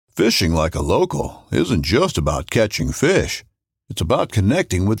Fishing like a local isn't just about catching fish. It's about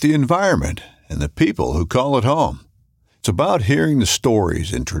connecting with the environment and the people who call it home. It's about hearing the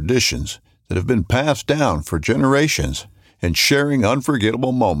stories and traditions that have been passed down for generations and sharing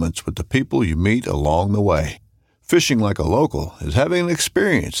unforgettable moments with the people you meet along the way. Fishing like a local is having an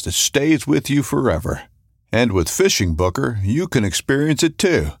experience that stays with you forever. And with Fishing Booker, you can experience it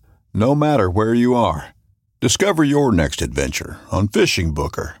too, no matter where you are. Discover your next adventure on Fishing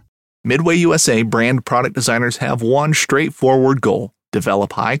Booker. Midway USA brand product designers have one straightforward goal: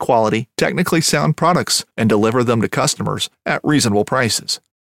 develop high-quality, technically sound products and deliver them to customers at reasonable prices.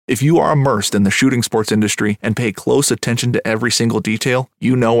 If you are immersed in the shooting sports industry and pay close attention to every single detail,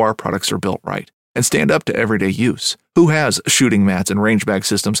 you know our products are built right and stand up to everyday use. Who has shooting mats and range bag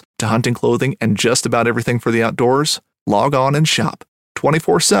systems to hunting clothing and just about everything for the outdoors? Log on and shop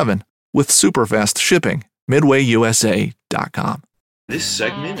 24/7 with super fast shipping. MidwayUSA.com. This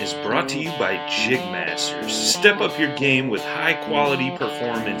segment is brought to you by Jigmasters. Step up your game with high-quality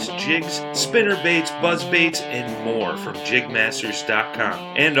performance jigs, spinner baits, buzz baits, and more from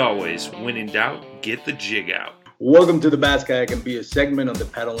Jigmasters.com. And always, when in doubt, get the jig out. Welcome to the Bass, Kayak, and Beer segment on the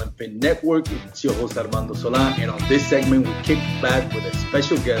Paddle and Fin Network. It's your host Armando Sola, and on this segment, we kick back with a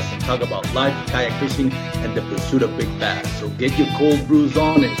special guest and talk about life, kayak fishing, and the pursuit of big bass. So get your cold brews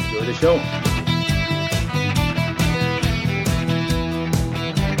on and enjoy the show.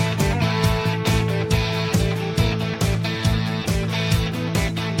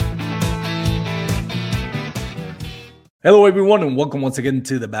 Hello, everyone, and welcome once again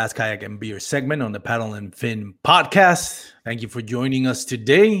to the Bass, Kayak, and Beer segment on the Paddle and Fin podcast. Thank you for joining us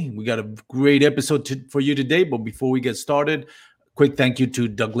today. We got a great episode for you today, but before we get started, quick thank you to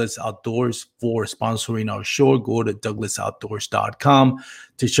Douglas Outdoors for sponsoring our show. Go to douglasoutdoors.com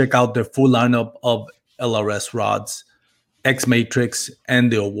to check out their full lineup of LRS rods, X-Matrix,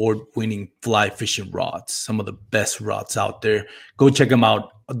 and the award-winning fly fishing rods. Some of the best rods out there. Go check them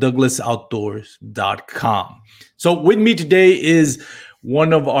out, douglasoutdoors.com. So with me today is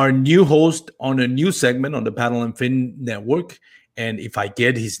one of our new hosts on a new segment on the Paddle and Fin Network. And if I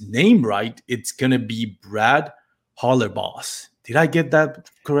get his name right, it's going to be Brad Hurlebaus. Did I get that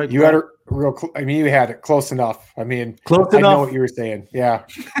correct? You had it real you had it close enough. Close enough. I know what you were saying. Yeah.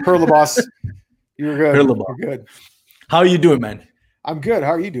 Hurlebaus. You were good. Hurlebaus. You're good. How are you doing, man? I'm good. How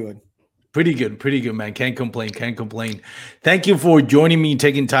are you doing? Pretty good, man. Can't complain. Thank you for joining me,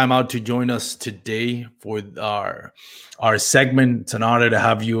 taking time out to join us today for our segment. It's an honor to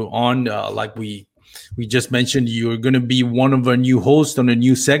have you on. Like we just mentioned, you're going to be one of our new hosts on a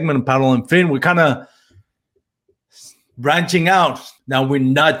new segment of Paddle and Fin. We're kind of branching out. Now, we're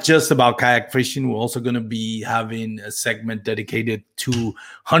not just about kayak fishing. We're also going to be having a segment dedicated to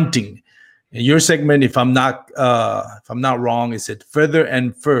hunting. And your segment, if I'm not wrong, is it Feather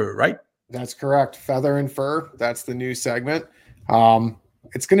and Fur, right? That's correct. Feather and Fur. That's the new segment.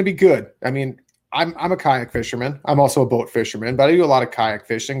 It's going to be good. I'm a kayak fisherman. I'm also a boat fisherman, but I do a lot of kayak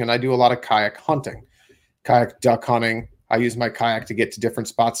fishing and I do a lot of kayak hunting, kayak duck hunting. I use my kayak to get to different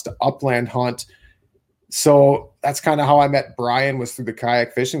spots to upland hunt. So that's kind of how I met Brian, was through the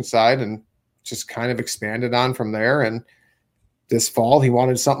kayak fishing side, and just kind of expanded on from there. And this fall, he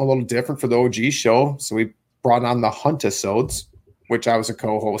wanted something a little different for the OG show. So we brought on the Hunt-a-sodes, which I was a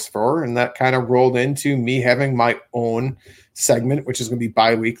co-host for. And that kind of rolled into me having my own segment, which is going to be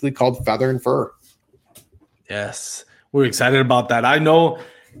bi-weekly, called Feather and Fur. Yes, we're excited about that. I know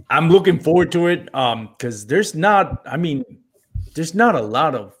I'm looking forward to it because there's not a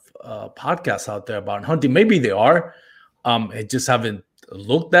lot of podcasts out there about hunting. Maybe they are. I just haven't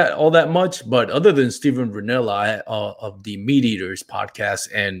looked at all that much, but other than Steven Ranella of the Meat Eaters podcast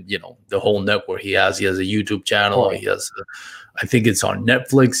and the whole network he has a YouTube channel. He has I think it's on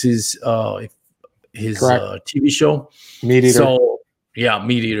Netflix, his TV show, Meat Eater. So yeah,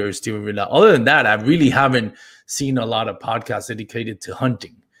 Meat Eater, Steven Ranella. Other than that, I really haven't seen a lot of podcasts dedicated to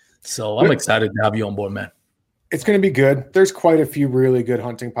hunting, so I'm excited to have you on board, man. It's going to be good. There's quite a few really good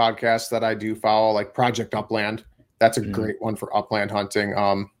hunting podcasts that I do follow, like Project Upland. That's a great one for upland hunting.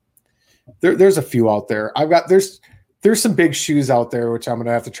 There's a few out there. There's some big shoes out there, which I'm going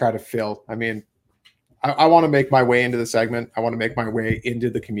to have to try to fill. I want to make my way into the segment. I want to make my way into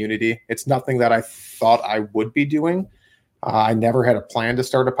the community. It's nothing that I thought I would be doing. I never had a plan to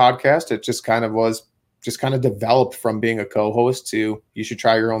start a podcast. It just kind of developed from being a co-host to, you should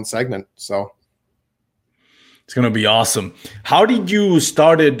try your own segment. So it's going to be awesome. How did you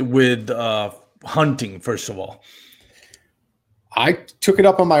started with hunting, first of all? I took it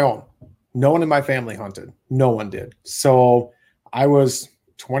up on my own. No one in my family hunted. No one did. So I was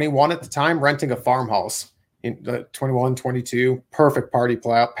 21 at the time, renting a farmhouse in the 21, 22, perfect party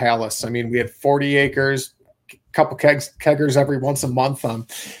palace. I mean, we had 40 acres, a couple keggers every once a month.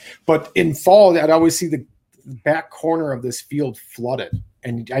 But in fall, I'd always see the back corner of this field flooded,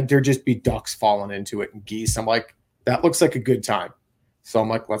 and there'd just be ducks falling into it and geese. I'm like, that looks like a good time. So I'm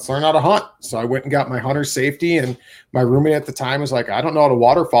like, let's learn how to hunt. So I went and got my hunter safety, and my roommate at the time was like, I don't know how to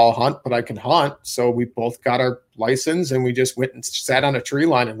waterfowl hunt, but I can hunt. So we both got our license, and we just went and sat on a tree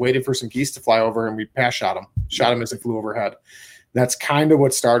line and waited for some geese to fly over, and we shot them as they flew overhead. That's kind of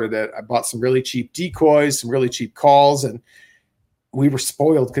what started it. I bought some really cheap decoys, some really cheap calls, and we were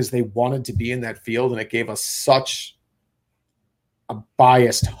spoiled because they wanted to be in that field, and it gave us such a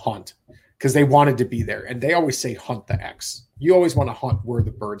biased hunt because they wanted to be there. And they always say hunt the X. You always want to hunt where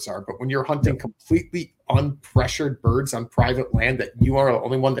the birds are. But when you're hunting completely unpressured birds on private land that you are the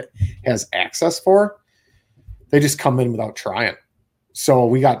only one that has access for, they just come in without trying. So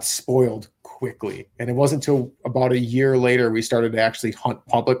we got spoiled quickly. And it wasn't until about a year later we started to actually hunt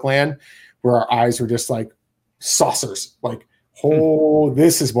public land where our eyes were just like saucers. Like, oh,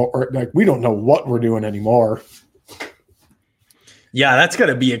 this is what we're like. We don't know what we're doing anymore. Yeah, that's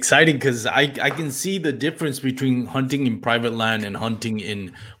gotta be exciting because I can see the difference between hunting in private land and hunting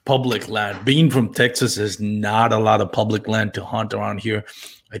in public land. Being from Texas, there's not a lot of public land to hunt around here.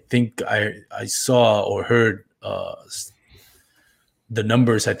 I think I saw or heard the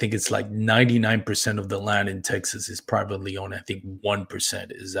numbers. I think it's like 99% of the land in Texas is privately owned. I think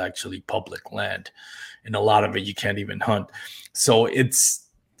 1% is actually public land, and a lot of it you can't even hunt. So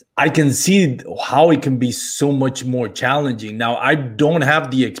I can see how it can be so much more challenging. Now, I don't have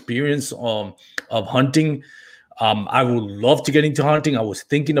the experience of hunting. I would love to get into hunting. I was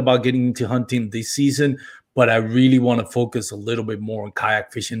thinking about getting into hunting this season, but I really want to focus a little bit more on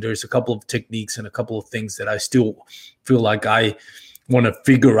kayak fishing. There's a couple of techniques and a couple of things that I still feel like I want to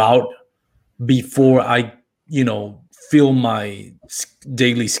figure out before I, fill my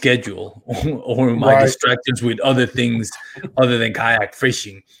daily schedule or my distractions with other things other than kayak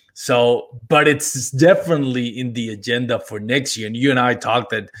fishing. So, but it's definitely in the agenda for next year. And you and I talked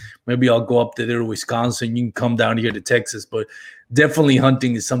that maybe I'll go up there to Wisconsin. You can come down here to Texas, but definitely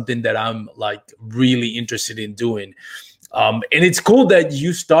hunting is something that I'm like really interested in doing. And it's cool that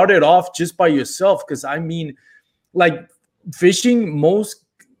you started off just by yourself. Cause I mean, like fishing, most,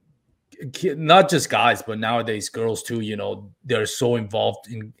 not just guys, but nowadays girls too, they're so involved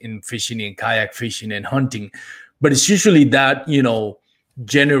in fishing and kayak fishing and hunting, but it's usually that,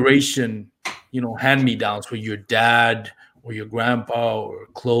 generation, hand-me-downs where your dad or your grandpa or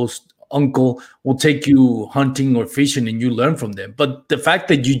close uncle will take you hunting or fishing and you learn from them. But the fact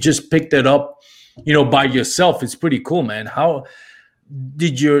that you just picked it up, by yourself is pretty cool, man. How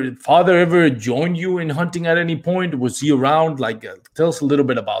did your father ever join you in hunting at any point? Was he around? Like, tell us a little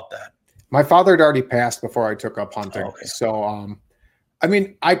bit about that. My father had already passed before I took up hunting. Okay. So, I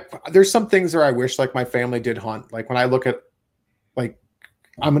mean, there's some things where I wish like my family did hunt. Like when I look at, like,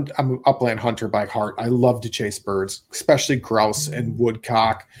 I'm an upland hunter by heart. I love to chase birds, especially grouse and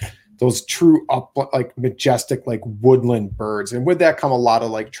woodcock, those true like majestic, like woodland birds. And with that come a lot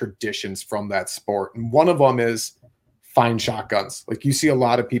of like traditions from that sport. And one of them is fine shotguns. Like you see a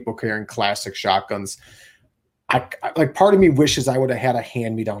lot of people carrying classic shotguns. I like part of me wishes I would have had a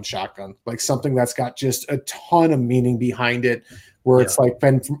hand-me-down shotgun, like something that's got just a ton of meaning behind it, where it's like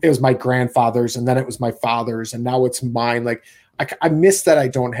it was my grandfather's and then it was my father's and now it's mine. Like I miss that I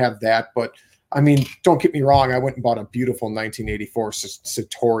don't have that, but I mean, don't get me wrong. I went and bought a beautiful 1984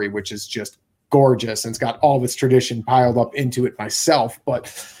 Satori, which is just gorgeous and it's got all this tradition piled up into it myself. But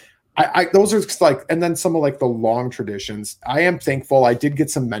those are like, and then some of like the long traditions. I am thankful I did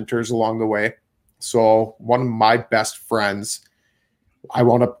get some mentors along the way. So one of my best friends, we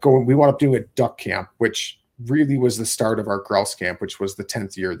wound up doing a duck camp, which really was the start of our grouse camp, which was the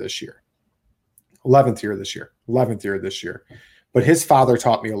 10th year this year. 11th year this year. But his father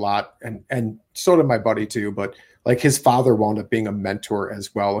taught me a lot, and so did my buddy too. But like his father wound up being a mentor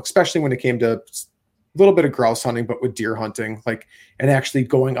as well, especially when it came to a little bit of grouse hunting, but with deer hunting, like, and actually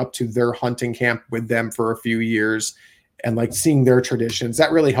going up to their hunting camp with them for a few years and like seeing their traditions.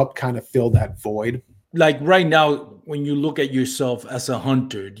 That really helped kind of fill that void. Like right now, when you look at yourself as a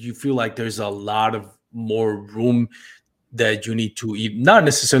hunter, do you feel like there's a lot of more room that you need to not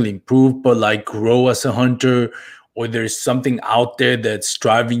necessarily improve, but like grow as a hunter, or there's something out there that's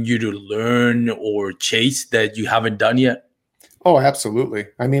driving you to learn or chase that you haven't done yet? Oh, absolutely.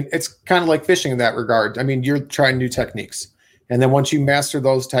 I mean, it's kind of like fishing in that regard. I mean, you're trying new techniques. And then once you master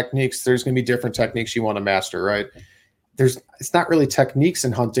those techniques, there's going to be different techniques you want to master, right? It's not really techniques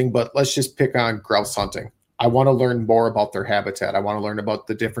in hunting, but let's just pick on grouse hunting. I want to learn more about their habitat. I want to learn about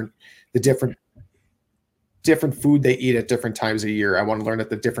the different different food they eat at different times of year. I want to learn at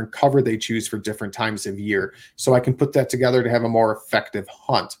the different cover they choose for different times of year, so I can put that together to have a more effective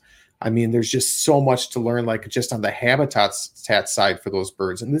hunt. I mean, there's just so much to learn, like just on the habitat side for those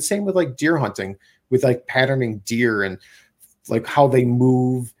birds. And the same with like deer hunting, with like patterning deer and like how they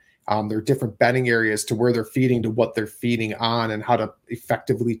move, their different bedding areas to where they're feeding, to what they're feeding on, and how to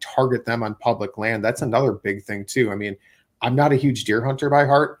effectively target them on public land. That's another big thing too. I mean, I'm not a huge deer hunter by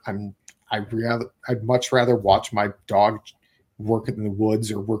heart. I'd much rather watch my dog work in the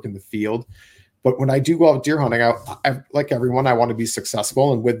woods or work in the field. But when I do go out deer hunting, I like everyone, I want to be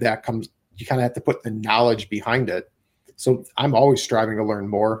successful. And with that comes, you kind of have to put the knowledge behind it. So I'm always striving to learn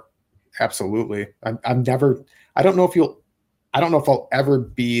more. Absolutely. I don't know if I'll ever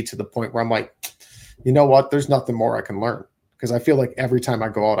be to the point where I'm like, you know what, there's nothing more I can learn. Because I feel like every time I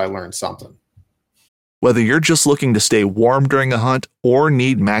go out, I learn something. Whether you're just looking to stay warm during a hunt or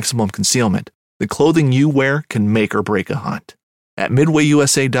need maximum concealment, the clothing you wear can make or break a hunt. At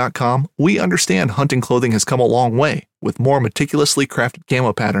MidwayUSA.com, we understand hunting clothing has come a long way, with more meticulously crafted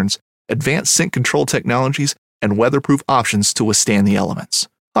camo patterns, advanced scent control technologies, and weatherproof options to withstand the elements.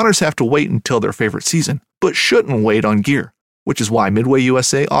 Hunters have to wait until their favorite season, but shouldn't wait on gear, which is why Midway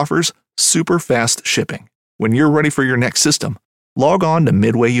USA offers super fast shipping. When you're ready for your next system, log on to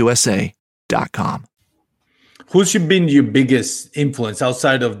MidwayUSA.com. Who's been your biggest influence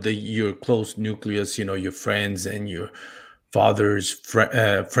outside of your close nucleus, your friends and your fathers,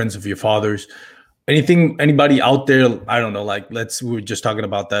 friends of your fathers? Anybody out there? I don't know, we were just talking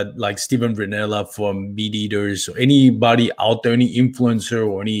about that, like Steven Ranella from Meat Eaters, or anybody out there, any influencer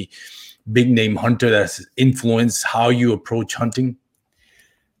or any big name hunter that's influenced how you approach hunting?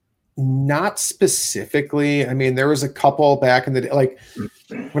 Not specifically. I mean, there was a couple back in the day, like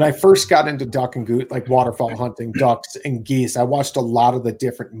when I first got into duck and goose, like waterfowl hunting, ducks and geese, I watched a lot of the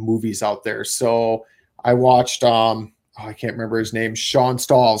different movies out there. So I watched, I can't remember his name, Sean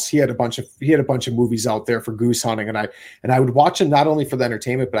Stalls. He had a bunch of movies out there for goose hunting. And I would watch him not only for the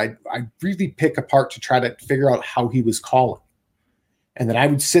entertainment, but I really pick apart to try to figure out how he was calling. And then I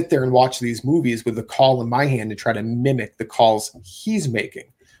would sit there and watch these movies with the call in my hand and try to mimic the calls he's making.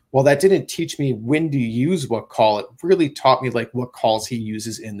 Well, that didn't teach me when to use what call. It really taught me like what calls he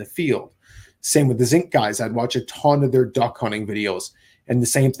uses in the field. Same with the Zinc guys. I'd watch a ton of their duck hunting videos. And the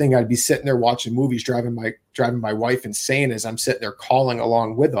same thing, I'd be sitting there watching movies, driving my wife insane as I'm sitting there calling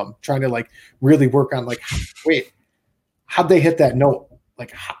along with them, trying to like really work on like, wait, how'd they hit that note?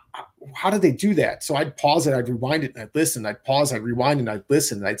 Like, how did they do that? So I'd pause it, I'd rewind it, and I'd listen. I'd pause, I'd rewind, and I'd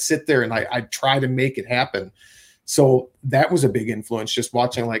listen. And I'd sit there and I'd try to make it happen. So that was a big influence, just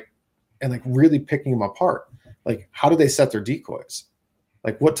watching and really picking them apart. Like, how do they set their decoys?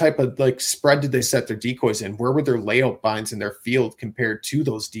 Like, what type of like spread did they set their decoys in? Where were their layout binds in their field compared to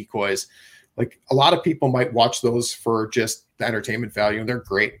those decoys? Like, a lot of people might watch those for just the entertainment value, and they're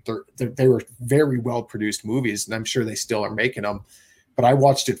great. They were very well produced movies, and I'm sure they still are making them. But I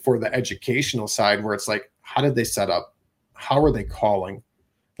watched it for the educational side, where it's like, how did they set up? How are they calling?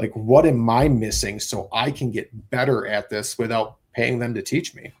 Like, what am I missing so I can get better at this without paying them to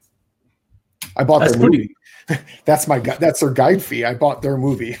teach me? I bought their movie. That's their guide fee. I bought their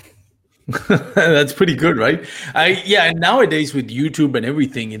movie. That's pretty good, right? And nowadays with YouTube and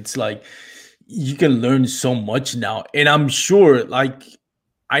everything, it's like you can learn so much now. And I'm sure, like,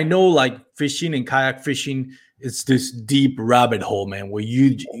 I know like fishing and kayak fishing, it's this deep rabbit hole, man, where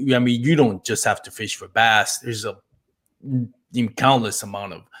you don't just have to fish for bass. There's a countless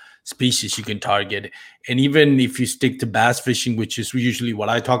amount of species you can target. And even if you stick to bass fishing, which is usually what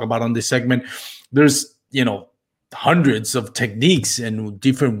I talk about on this segment, there's, hundreds of techniques and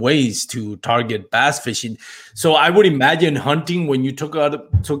different ways to target bass fishing. So I would imagine hunting, when you took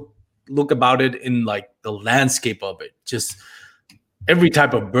look about it in like the landscape of it, just every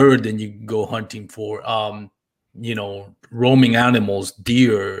type of bird, then you go hunting for, roaming animals,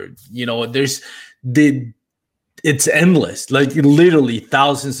 deer, it's endless, like literally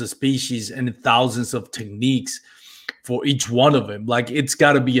thousands of species and thousands of techniques for each one of them. Like, it's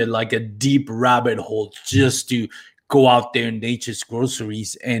got to be a deep rabbit hole just to go out there in nature's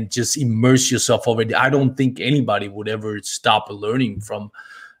groceries and just immerse yourself over it. I don't think anybody would ever stop learning from,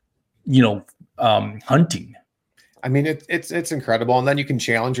 hunting. I mean, it's incredible. And then you can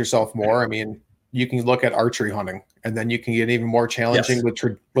challenge yourself more. I mean, you can look at archery hunting, and then you can get even more challenging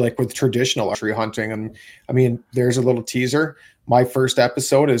with traditional archery hunting. And I mean, there's a little teaser. My first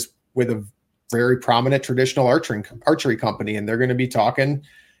episode is with a very prominent traditional archery company, and we're going to be talking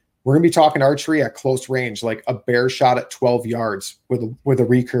archery at close range, like a bear shot at 12 yards with a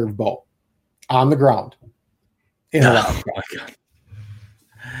recurve bow on the ground. Oh my God.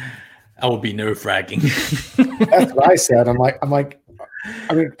 That would be nerve-wracking. That's what I said. I'm like,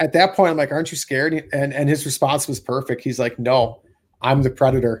 I mean, at that point, I'm like, aren't you scared? And his response was perfect. He's like, no, I'm the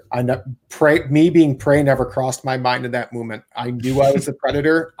predator. Me being prey never crossed my mind in that moment. I knew I was the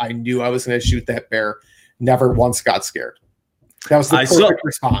predator. I knew I was going to shoot that bear. Never once got scared. That was the perfect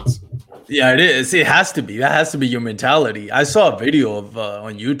response. Yeah, it is. It has to be. That has to be your mentality. I saw a video of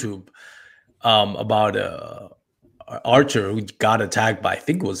on YouTube about archer who got attacked by, I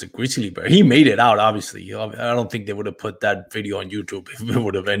think it was a grizzly bear. He made it out, obviously. I don't think they would have put that video on YouTube if it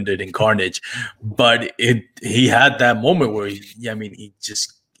would have ended in carnage. But he had that moment where he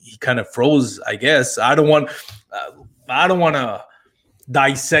kind of froze, I guess. I don't want to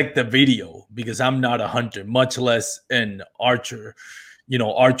dissect the video because I'm not a hunter, much less an archer,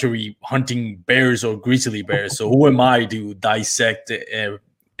 archery hunting bears or grizzly bears. So who am I to dissect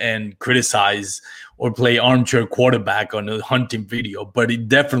and criticize or play armchair quarterback on a hunting video? But it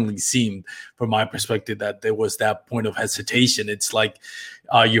definitely seemed, from my perspective, that there was that point of hesitation. It's like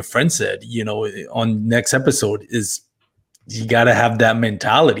your friend said, on next episode, is you got to have that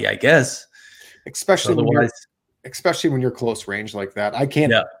mentality, I guess. Especially when you're close range like that. I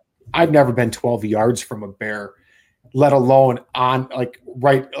can't. Yeah. I've never been 12 yards from a bear, let alone on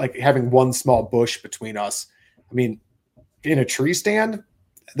having one small bush between us. I mean, in a tree stand,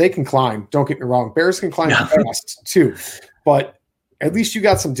 they can climb. Don't get me wrong. Bears can climb fast too, but at least you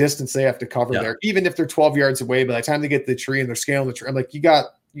got some distance they have to cover there. Even if they're 12 yards away, by the time they get to the tree and they're scaling the tree, I'm like, you got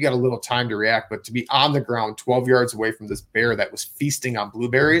a little time to react. But to be on the ground 12 yards away from this bear that was feasting on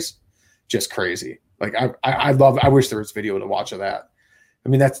blueberries, just crazy. Like I wish there was video to watch of that. I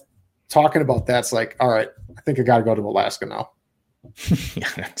mean, talking about that's like, all right, I think I got to go to Alaska now. Yeah,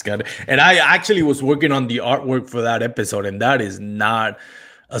 that's good. And I actually was working on the artwork for that episode, and that is not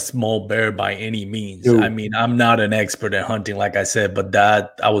a small bear by any means. Dude. I mean, I'm not an expert at hunting, like I said, but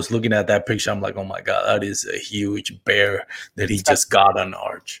I was looking at that picture. I'm like, oh my God, that is a huge bear that he just got on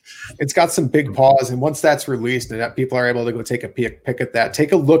arch. It's got some big paws. And once that's released and that people are able to go take a pick at that,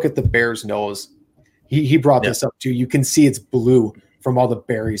 take a look at the bear's nose. He brought this up too. You can see it's blue from all the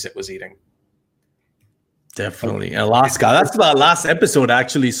berries it was eating. Definitely. Alaska. That's the last episode I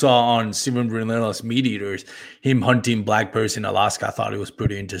actually saw on Steven Relentless Meat Eaters, him hunting black bears in Alaska. I thought it was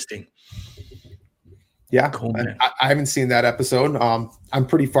pretty interesting. Yeah. Cool, man. I haven't seen that episode. I'm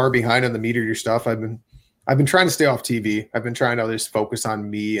pretty far behind on the meat eater stuff. I've been trying to stay off TV. I've been trying to just focus on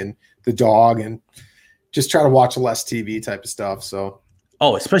me and the dog and just try to watch less TV type of stuff. So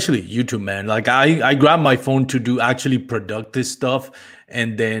especially YouTube, man. Like I grab my phone to do actually productive stuff,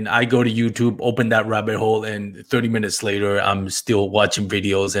 and then I go to YouTube, open that rabbit hole, and 30 minutes later, I'm still watching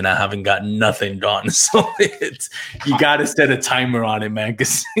videos and I haven't got nothing done. So you got to set a timer on it, man,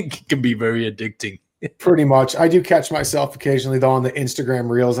 because it can be very addicting. Pretty much. I do catch myself occasionally, though, on the Instagram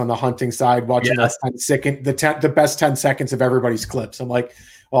reels on the hunting side, watching the best 10 seconds of everybody's clips. I'm like,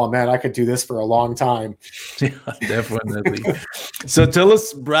 oh, man, I could do this for a long time. Yeah, definitely. So tell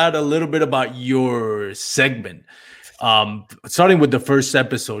us, Brad, a little bit about your segment. Starting with the first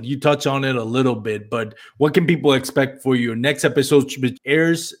episode, you touch on it a little bit, but what can people expect for your next episode, which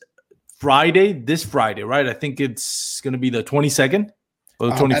airs this Friday, right? I think it's going to be the 22nd or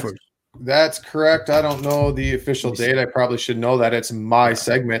the 21st. That's correct. I don't know the official date. I probably should know that. It's my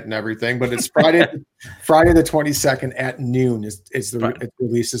segment and everything, but it's Friday the 22nd at noon. It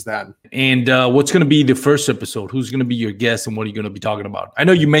releases then. And what's going to be the first episode? Who's going to be your guest and what are you going to be talking about? I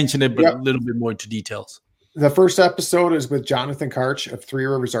know you mentioned it, but a little bit more into details. The first episode is with Jonathan Karch of Three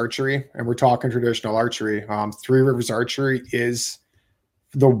Rivers Archery, and we're talking traditional archery. Three Rivers Archery is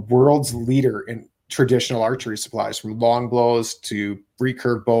the world's leader in traditional archery supplies, from long bows to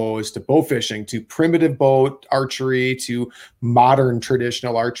recurve bows to bow fishing to primitive bow archery to modern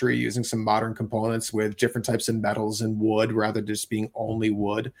traditional archery using some modern components with different types of metals and wood rather than just being only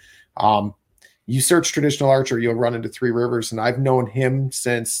wood. You search traditional archery, you'll run into Three Rivers, and I've known him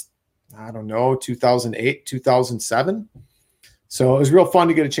since, 2008, 2007. So it was real fun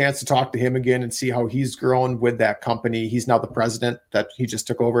to get a chance to talk to him again and see how he's grown with that company. He's now the president. That he just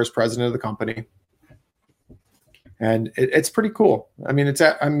took over as president of the company. And it's pretty cool. I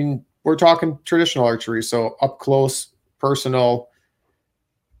mean, we're talking traditional archery, so up close, personal,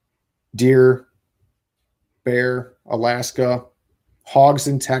 deer, bear, Alaska, hogs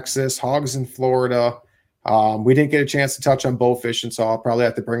in Texas, hogs in Florida. We didn't get a chance to touch on bow fishing, so I'll probably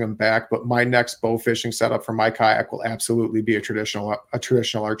have to bring them back. But my next bow fishing setup for my kayak will absolutely be a traditional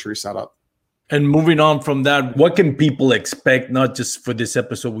archery setup. And moving on from that, what can people expect, not just for this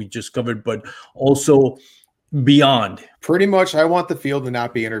episode we just covered, but also beyond? Pretty much, I want the field to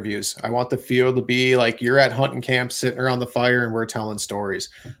not be interviews. I want the field to be like you're at hunting camp sitting around the fire and we're telling stories.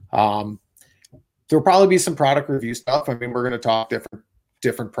 there'll probably be some product review stuff. I mean, we're going to talk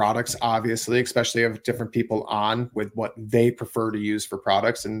different products, obviously, especially have different people on with what they prefer to use for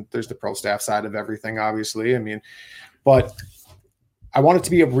products. And there's the pro staff side of everything, obviously. I mean, but I want it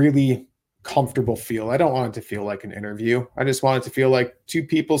to be a really comfortable feel. I don't want it to feel like an interview. I just want it to feel like two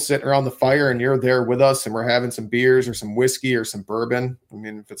people sitting around the fire and you're there with us and we're having some beers or some whiskey or some bourbon. I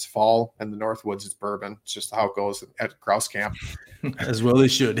mean, if it's fall in the Northwoods, it's bourbon. It's just how it goes at grouse camp. As well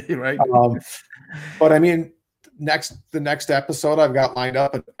as should, right? But I mean, the next episode I've got lined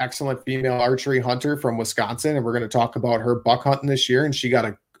up an excellent female archery hunter from Wisconsin, and we're going to talk about her buck hunting this year. And she got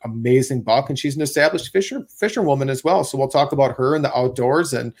an amazing buck, and she's an established fisherwoman as well. So we'll talk about her in the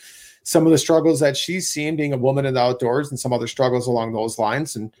outdoors and some of the struggles that she's seen being a woman in the outdoors and some other struggles along those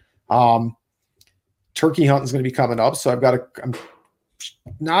lines. And turkey hunting is going to be coming up. So I'm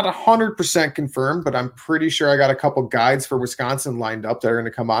not 100% confirmed, but I'm pretty sure I got a couple guides for Wisconsin lined up that are going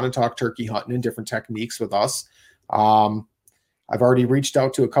to come on and talk turkey hunting and different techniques with us. I've already reached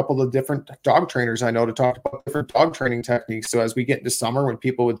out to a couple of different dog trainers I know to talk about different dog training techniques. So as we get into summer, when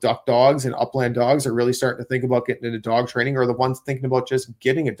people with duck dogs and upland dogs are really starting to think about getting into dog training, or the ones thinking about just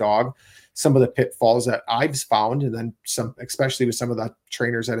getting a dog, some of the pitfalls that I've found, and then some, especially with some of the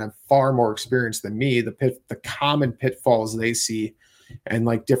trainers that have far more experience than me, the common pitfalls they see and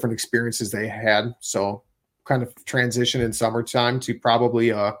like different experiences they had. So kind of transition in summertime to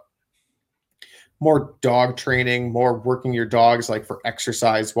probably more dog training, more working your dogs like for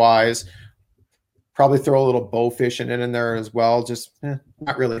exercise wise. Probably throw a little bow fishing in there as well. Just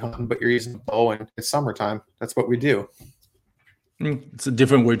not really hunting, but you're using a bow and it's summertime. That's what we do. It's a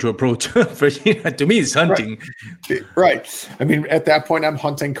different way to approach fishing. To me, it's hunting. Right. I mean, at that point, I'm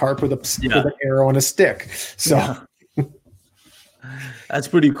hunting carp with an arrow and a stick. So that's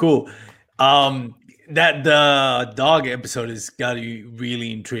pretty cool. That the dog episode has got you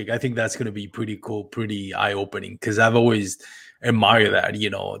really intrigued. I think that's going to be pretty cool, pretty eye-opening, because I've always admired that,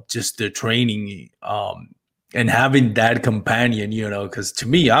 just the training and having that companion, because to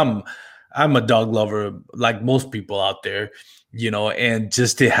me, I'm a dog lover like most people out there, and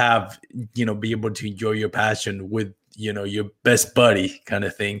just to have, be able to enjoy your passion with, your best buddy kind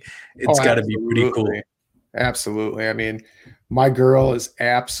of thing. It's got to be pretty cool. Absolutely. I mean, my girl is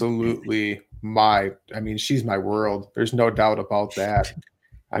absolutely she's my world. There's no doubt about that.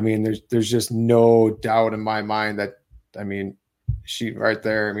 I mean, there's just no doubt in my mind that, she right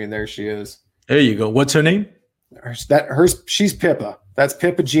there. I mean, there she is. There you go. What's her name? She's Pippa. That's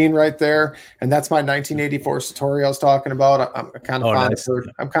Pippa Jean right there. And that's my 1984 Satori I was talking about. I'm kind of fond of her.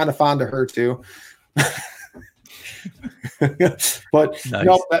 I'm kind of fond of her too. But nice.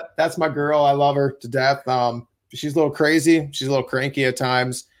 No, that's my girl. I love her to death. She's a little crazy. She's a little cranky at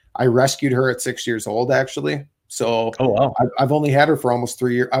times. I rescued her at 6 years old, actually. So wow. I've only had her for almost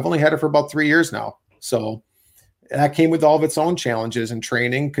 3 years. I've only had her for about 3 years now. So that came with all of its own challenges and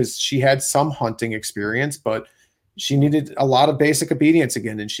training, because she had some hunting experience, but she needed a lot of basic obedience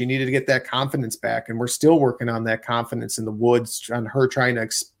again, and she needed to get that confidence back. And we're still working on that confidence in the woods, on her trying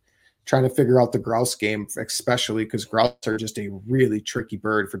to figure out the grouse game, especially because grouse are just a really tricky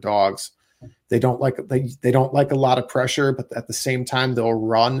bird for dogs. They don't like a lot of pressure, but at the same time they'll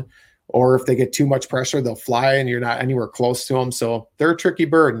run, or if they get too much pressure, they'll fly and you're not anywhere close to them. So they're a tricky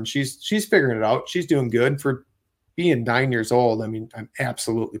bird, and she's figuring it out. She's doing good for being 9 years old. I mean, I'm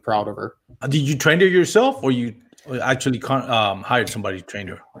absolutely proud of her. Did you train her yourself, or you actually hired somebody to train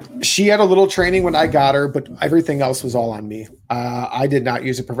her? She had a little training when I got her, but everything else was all on me. I did not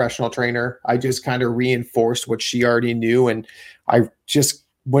use a professional trainer. I just kind of reinforced what she already knew, and I just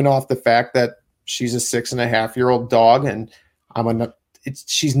went off the fact that she's a 6.5-year-old dog, and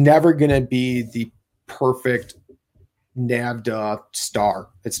she's never going to be the perfect NAVDA star.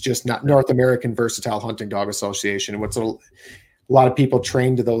 It's just not North American Versatile Hunting Dog Association. What's a lot of people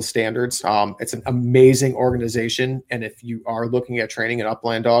train to those standards. It's an amazing organization. And if you are looking at training an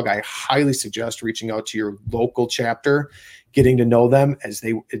upland dog, I highly suggest reaching out to your local chapter, getting to know them, and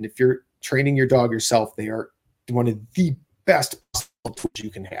if you're training your dog yourself, they are one of the best tools you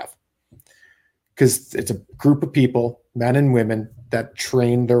can have, because it's a group of people, men and women, that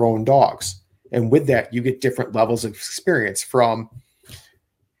train their own dogs. And with that, you get different levels of experience, from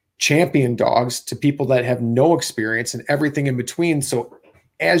champion dogs to people that have no experience and everything in between. So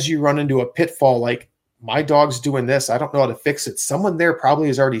as you run into a pitfall, like my dog's doing this, I don't know how to fix it, someone there probably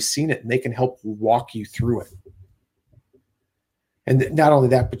has already seen it and they can help walk you through it. And not only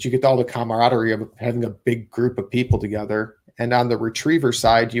that, but you get all the camaraderie of having a big group of people together. And on the retriever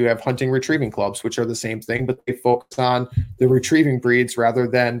side, you have hunting retrieving clubs, which are the same thing, but they focus on the retrieving breeds rather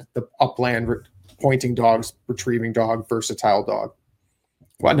than the upland pointing dogs, retrieving dog, versatile dog.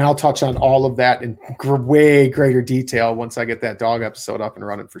 Well, and I'll touch on all of that in way greater detail once I get that dog episode up and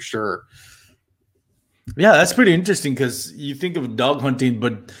running for sure. Yeah, that's pretty interesting because you think of dog hunting,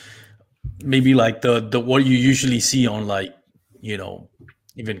 but maybe like the what you usually see on like,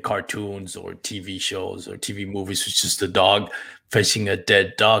 even cartoons or TV shows or TV movies, it's just a dog fishing a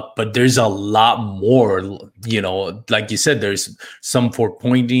dead duck. But there's a lot more, like you said, there's some for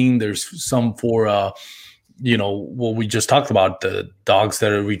pointing, there's some for what we just talked about, the dogs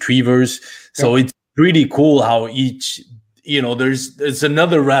that are retrievers. So it's pretty cool how each, there's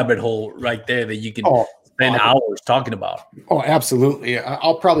another rabbit hole right there that you can spend hours talking about. Oh, absolutely.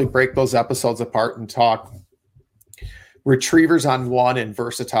 I'll probably break those episodes apart and talk retrievers on one and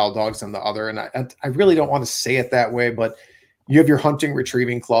versatile dogs on the other. And I really don't want to say it that way, but you have your hunting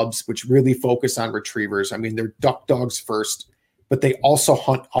retrieving clubs, which really focus on retrievers. I mean, they're duck dogs first, but they also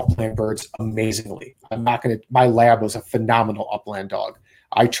hunt upland birds amazingly. My lab was a phenomenal upland dog.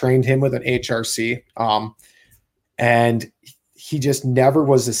 I trained him with an HRC, and he just never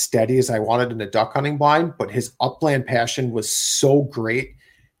was as steady as I wanted in a duck hunting blind, but his upland passion was so great.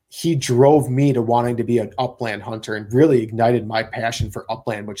 He drove me to wanting to be an upland hunter and really ignited my passion for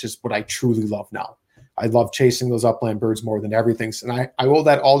upland, which is what I truly love now. I love chasing those upland birds more than everything. And I owe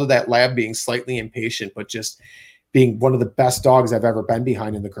that all to that lab being slightly impatient, but just being one of the best dogs I've ever been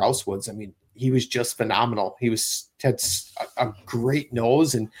behind in the grouse woods. I mean, he was just phenomenal. He had a great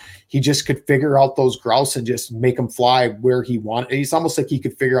nose, and he just could figure out those grouse and just make them fly where he wanted. He's almost like he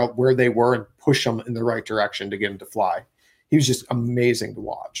could figure out where they were and push them in the right direction to get them to fly. He was just amazing to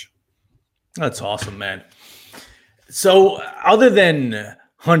watch. That's awesome, man. So other than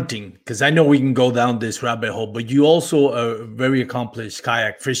hunting, because I know we can go down this rabbit hole, but you also are a very accomplished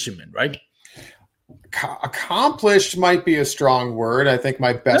kayak fisherman, right? Accomplished might be a strong word. I think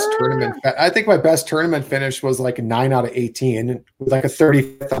my best tournament finish was like a 9 out of 18, with like a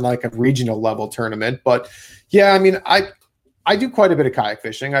 35th on like a regional level tournament. But yeah, I mean, I do quite a bit of kayak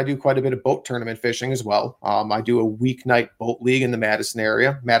fishing. I do quite a bit of boat tournament fishing as well. I do a weeknight boat league in the Madison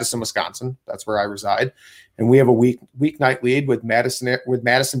area, Madison, Wisconsin. That's where I reside. And we have a weeknight league with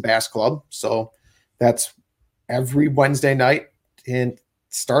Madison Bass Club. So that's every Wednesday night and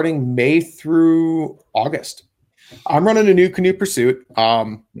starting May through August. I'm running a new canoe pursuit.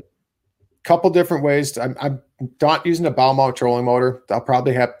 Couple different ways. I'm not using a bow mount trolling motor.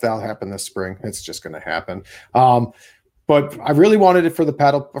 That'll happen this spring. It's just going to happen. But I really wanted it for the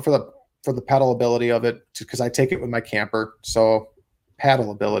pedal ability of it, because I take it with my camper. So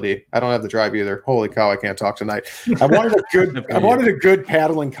paddle ability. I don't have the drive either. Holy cow, I can't talk tonight. I wanted a good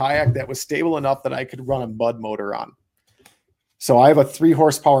paddling kayak that was stable enough that I could run a mud motor on. So I have a 3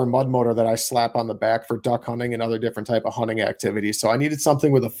 horsepower mud motor that I slap on the back for duck hunting and other different type of hunting activities. So I needed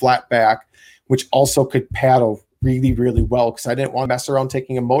something with a flat back, which also could paddle really, really well, because I didn't want to mess around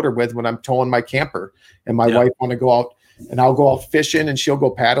taking a motor with when I'm towing my camper. And my wife want to go out, and I'll go out fishing and she'll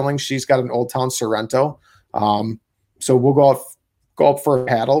go paddling. She's got an Old Town Sorrento. So we'll go out for a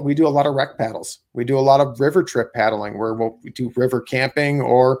paddle. We do a lot of rec paddles. We do a lot of river trip paddling where we do river camping,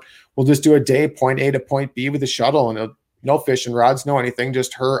 or we'll just do a day point A to point B with a shuttle, and no fishing rods, no anything,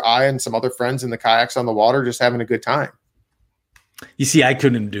 just her, I, and some other friends in the kayaks on the water, just having a good time. You see, I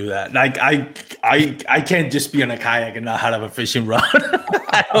couldn't do that. Like I can't just be on a kayak and not have a fishing rod.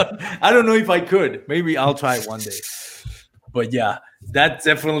 I don't know if I could. Maybe I'll try it one day. But yeah, that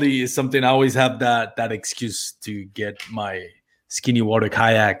definitely is something. I always have that excuse to get my skinny water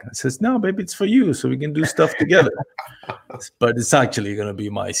kayak. It says, no, baby, it's for you, so we can do stuff together. But it's actually going to be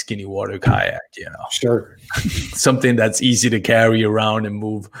my skinny water kayak, Sure. Something that's easy to carry around and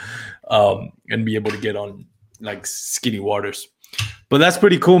move, and be able to get on like skinny waters. But that's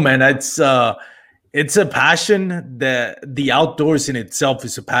pretty cool, man. It's a passion. The outdoors in itself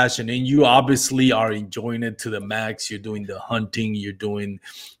is a passion, and you obviously are enjoying it to the max. You're doing the hunting, you're doing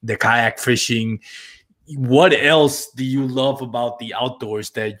the kayak fishing. What else do you love about the outdoors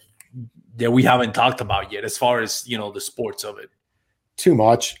that we haven't talked about yet, as far as the sports of it? Too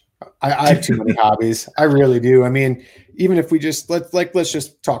much. I have too many hobbies. I really do. I mean, even if we just let's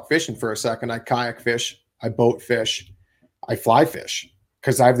just talk fishing for a second. I kayak fish, I boat fish, I fly fish,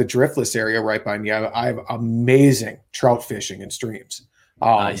 because I have the driftless area right by me. I have amazing trout fishing and streams.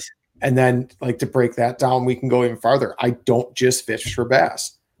 Nice. And then, like, to break that down, we can go even farther. I don't just fish for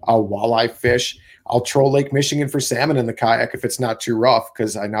bass. I'll walleye fish. I'll troll Lake Michigan for salmon in the kayak if it's not too rough,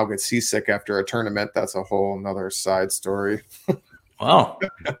 because I now get seasick after a tournament. That's a whole nother side story. Wow.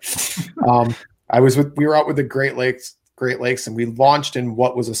 We were out with the Great Lakes, and we launched in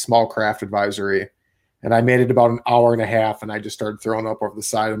what was a small craft advisory. And I made it about an hour and a half, and I just started throwing up over the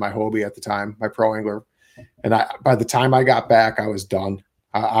side of my Hobie at the time, my pro angler. And by the time I got back, I was done.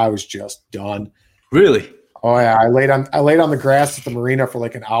 I was just done. Really? Oh yeah, I laid on the grass at the marina for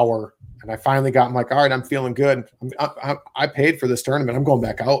like an hour, and I finally got. I'm like, all right, I'm feeling good. I paid for this tournament. I'm going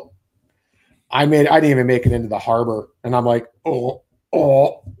back out. I didn't even make it into the harbor, and I'm like, oh.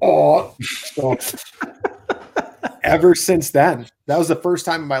 So ever since then, that was the first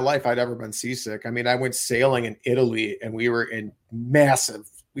time in my life I'd ever been seasick. I mean, I went sailing in Italy, and we were in massive.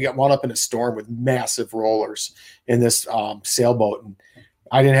 We got wound up in a storm with massive rollers in this sailboat, and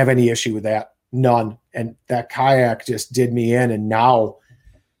I didn't have any issue with that. None. And that kayak just did me in. And now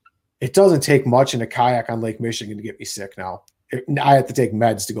it doesn't take much in a kayak on Lake Michigan to get me sick now. I have to take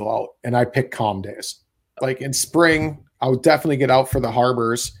meds to go out, and I pick calm days. Like in spring, I would definitely get out for the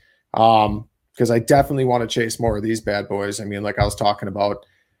harbors because I definitely want to chase more of these bad boys. I mean, like I was talking about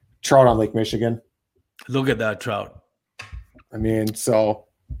trout on Lake Michigan. Look at that trout. I mean, so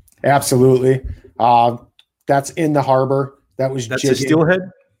absolutely. That's in the harbor. That's a steelhead?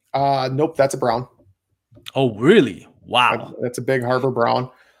 Nope, that's a brown. Oh, really? Wow. That's a big harbor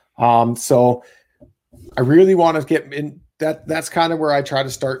brown. So I really want to get in that. That's kind of where I try to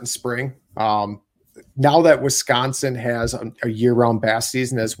start in spring. Now that Wisconsin has a year-round bass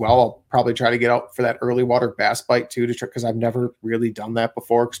season as well, I'll probably try to get out for that early water bass bite too, because I've never really done that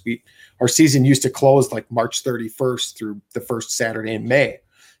before. Our season used to close like March 31st through the first Saturday in May.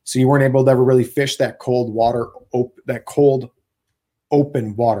 So you weren't able to ever really fish that cold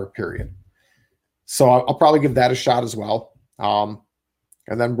open water period. So I'll probably give that a shot as well. And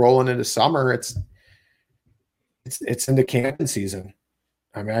then rolling into summer, it's into camping season.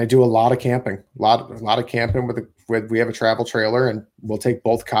 I mean, I do a lot of camping, a lot of camping we have a travel trailer, and we'll take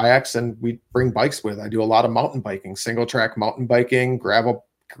both kayaks and we bring bikes with. I do a lot of mountain biking, single track mountain biking, gravel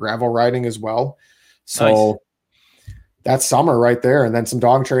riding as well. So nice. That's summer right there. And then some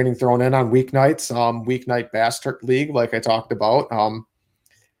dog training thrown in on weeknights, weeknight bass league, like I talked about.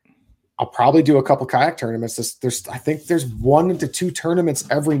 I'll probably do a couple kayak tournaments. I think there's 1 to 2 tournaments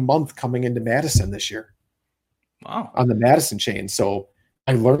every month coming into Madison this year. Wow. On the Madison chain. So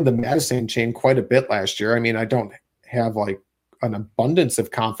I learned the Madison chain quite a bit last year. I mean, I don't have like an abundance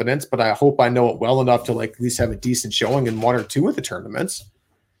of confidence, but I hope I know it well enough to like at least have a decent showing in 1 or 2 of the tournaments.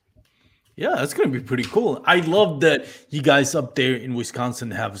 Yeah, that's going to be pretty cool. I love that you guys up there in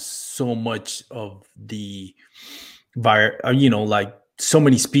Wisconsin have so much of the like so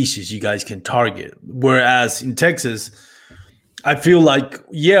many species you guys can target. Whereas in Texas, I feel like,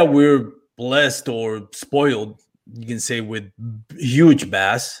 yeah, we're blessed or spoiled, you can say, with huge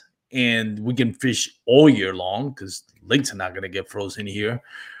bass, and we can fish all year long because lakes are not going to get frozen here.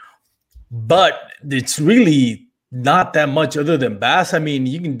 But it's really not that much other than bass. I mean,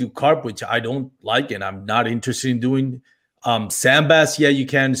 you can do carp, which I don't like, and I'm not interested in doing. Sand bass, yeah, you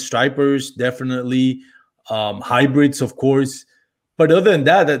can. Stripers, definitely. Hybrids, of course. But other than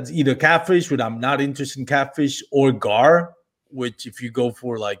that, that's either catfish, which I'm not interested in catfish, or gar, which if you go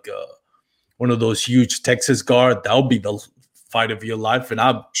for like one of those huge Texas gar, that'll be the fight of your life. And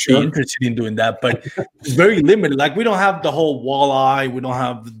I'd be interested in doing that. But it's very limited. Like we don't have the whole walleye. We don't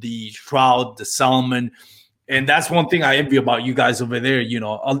have the trout, the salmon. And that's one thing I envy about you guys over there. You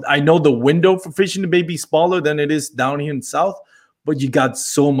know, I know the window for fishing may be smaller than it is down here in the South, but you got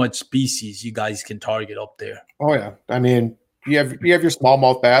so much species you guys can target up there. Oh yeah, I mean, you have your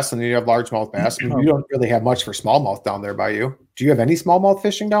smallmouth bass and then you have largemouth bass. I mean, you don't really have much for smallmouth down there by you. Do you have any smallmouth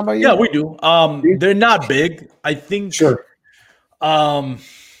fishing down by you? Yeah, we do. They're not big. I think. Sure. I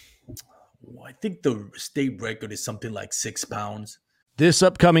think the state record is something like 6 pounds. This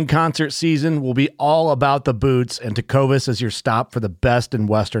upcoming concert season will be all about the boots, and Tecovas is your stop for the best in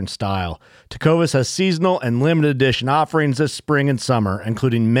Western style. Tecovas has seasonal and limited edition offerings this spring and summer,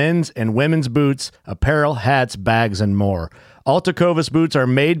 including men's and women's boots, apparel, hats, bags, and more. All Tecovas boots are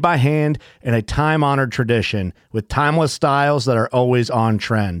made by hand in a time-honored tradition with timeless styles that are always on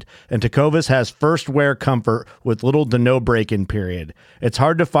trend. And Tecovas has first wear comfort with little to no break-in period. It's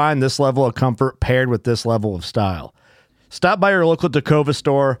hard to find this level of comfort paired with this level of style. Stop by your local Tecovas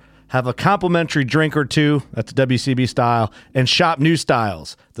store, have a complimentary drink or two, that's WCB style, and shop new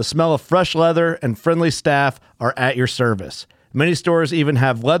styles. The smell of fresh leather and friendly staff are at your service. Many stores even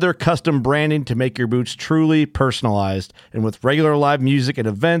have leather custom branding to make your boots truly personalized. And with regular live music and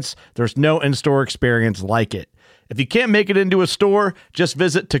events, there's no in-store experience like it. If you can't make it into a store, just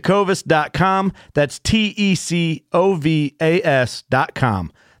visit tecovas.com. That's TECOVAS.com.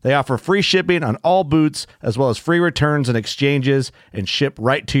 They offer free shipping on all boots, as well as free returns and exchanges, and ship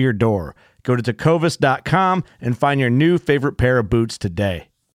right to your door. Go to tecovas.com and find your new favorite pair of boots today.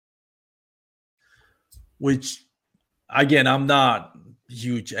 Which, again, I'm not a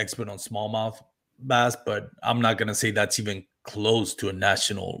huge expert on smallmouth bass, but I'm not going to say that's even close to a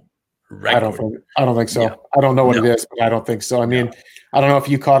national record. I don't think so. Yeah. I don't know what it is, but I don't think so. I mean, I don't know if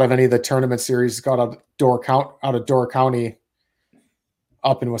you caught of any of the tournament series got out of Door County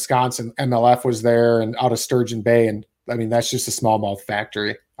up in Wisconsin. MLF was there and out of Sturgeon Bay. And I mean, that's just a smallmouth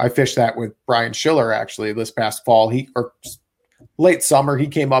factory. I fished that with Brian Schiller actually this past fall. Or late summer, he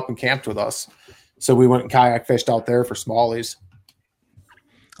came up and camped with us. So we went and kayak fished out there for smallies.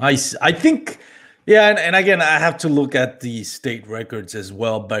 I think, yeah, and again, I have to look at the state records as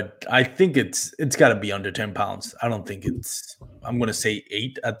well, but I think it's got to be under 10 pounds. I don't think I'm going to say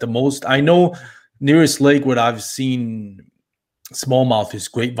 8 at the most. I know nearest lake what I've seen smallmouth is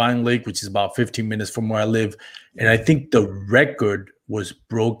Grapevine Lake, which is about 15 minutes from where I live. And I think the record was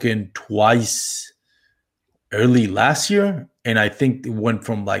broken twice early last year. And I think it went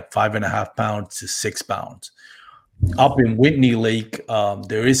from like 5.5 pounds to 6 pounds. Up in Whitney Lake,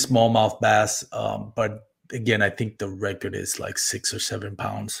 there is smallmouth bass, but again, I think the record is like 6 or 7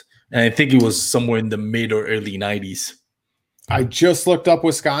 pounds, and I think it was somewhere in the mid or early 90s. I just looked up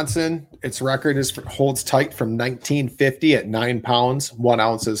Wisconsin. Its record holds tight from 1950 at 9 pounds, 1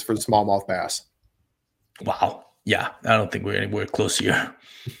 ounces for the smallmouth bass. Wow, yeah, I don't think we're anywhere close here.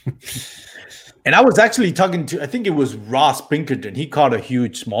 And I was actually talking to, I think it was Ross Pinkerton. He caught a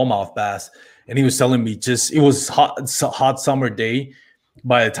huge smallmouth bass. And he was telling me it was hot summer day.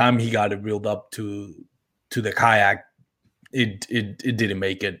 By the time he got it reeled up to the kayak, it didn't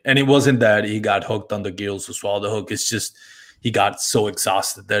make it. And it wasn't that he got hooked on the gills to swallow the hook. It's just he got so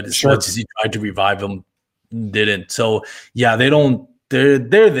exhausted that as much as he tried to revive him, didn't. So yeah, they're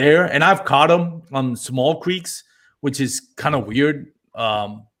there. And I've caught them on small creeks, which is kind of weird.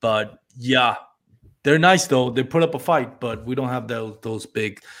 But yeah, they're nice though. They put up a fight, but we don't have those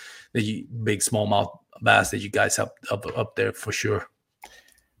big smallmouth bass that you guys have up there for sure.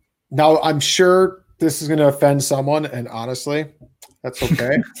 Now, I'm sure this is going to offend someone, and honestly, that's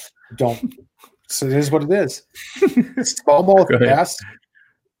okay. So it is what it is. Smallmouth bass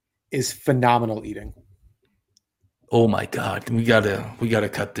is phenomenal eating. Oh my God, we gotta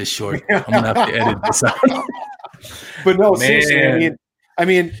cut this short. I'm gonna have to edit this out. But no, seriously, I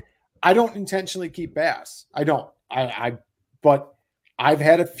mean, I don't intentionally keep bass. I don't. But I've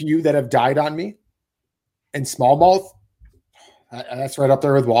had a few that have died on me, and smallmouth, that's right up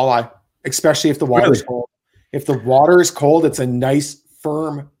there with walleye, especially if the water is cold. If the water is cold, it's a nice,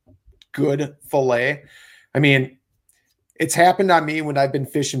 firm, good fillet. I mean, it's happened on me when I've been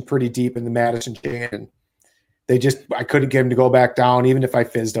fishing pretty deep in the Madison Chain. I couldn't get them to go back down. Even if I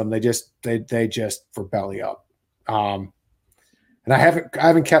fizzed them, they just for belly up. And I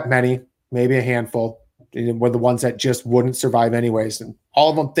haven't kept many, maybe a handful. Were the ones that just wouldn't survive anyways. And all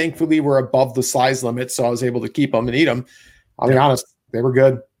of them, thankfully, were above the size limit, so I was able to keep them and eat them. I'll be honest, they were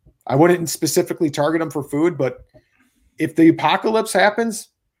good. I wouldn't specifically target them for food, but if the apocalypse happens,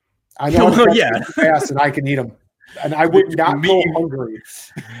 I know fast and I can eat them. And I would not go hungry.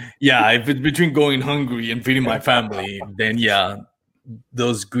 Yeah, if it's between going hungry and feeding my family, then yeah,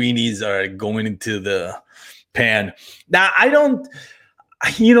 those greenies are going into the pan. Now,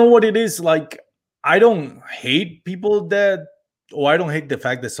 you know what it is like, I don't hate I don't hate the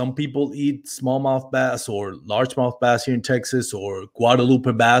fact that some people eat smallmouth bass or largemouth bass here in Texas or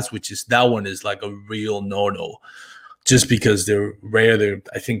Guadalupe bass, that one is like a real no-no just because they're rare.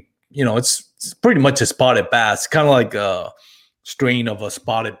 I think, it's pretty much a spotted bass, kind of like a strain of a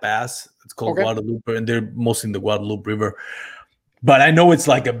spotted bass. It's called Guadalupe, and they're mostly in the Guadalupe River. But I know it's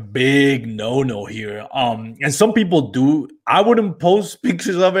like a big no-no here. And some people do. I wouldn't post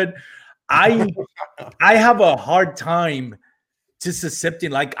pictures of it. I have a hard time just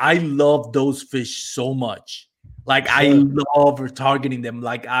accepting, like, I love those fish so much. Like, I love targeting them.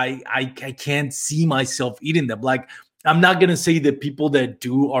 Like, I can't see myself eating them. Like, I'm not going to say that people that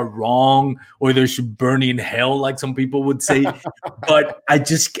do are wrong or they should burn in hell, like some people would say. But I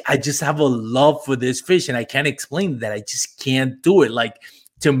just have a love for this fish, and I can't explain that. I just can't do it. Like,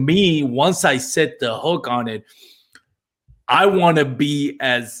 to me, once I set the hook on it, I want to be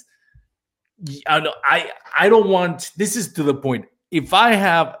as... I don't want, this is to the point, if I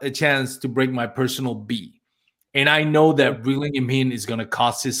have a chance to break my personal B and I know that reeling him in is going to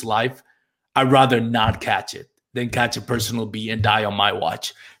cost his life, I'd rather not catch it than catch a personal B and die on my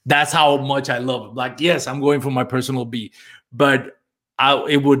watch. That's how much I love him. Like, yes, I'm going for my personal B, but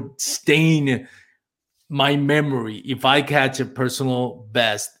it would stain my memory if I catch a personal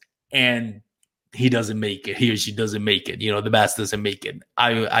best and he doesn't make it, he or she doesn't make it, the bass doesn't make it.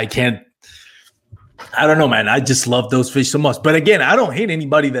 I can't. I don't know, man. I just love those fish so much. But again, I don't hate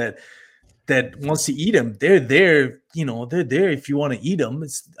anybody that that wants to eat them, they're there. They're there if you want to eat them.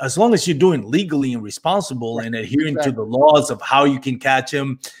 It's as long as you're doing legally and responsible and adhering to the laws of how you can catch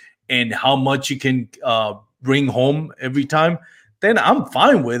them and how much you can bring home every time. Then I'm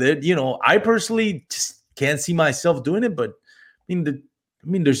fine with it. I personally just can't see myself doing it, but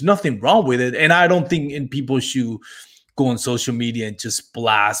there's nothing wrong with it, and I don't think people should go on social media and just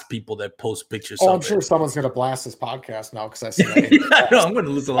blast people that post pictures. Oh, I'm sure someone's going to blast this podcast now because I see that. Yeah, I know, I'm going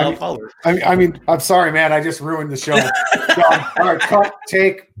to lose a lot of followers. I'm sorry, man. I just ruined the show. All right, cut,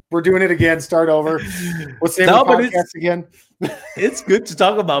 take. We're doing it again. Start over. What's the name of the podcast again? It's good to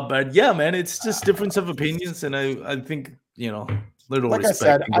talk about, but yeah, man, it's just difference of opinions, and I think little. Like I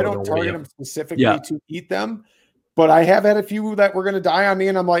said, I don't target them specifically to eat them, but I have had a few that were going to die on me,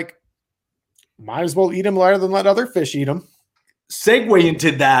 and I'm like, might as well eat them rather than let other fish eat them. Segue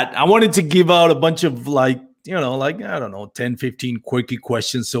into that, I wanted to give out a bunch of I don't know, 10, 15 quickie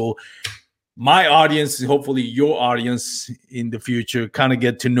questions. So my audience, hopefully your audience in the future, kind of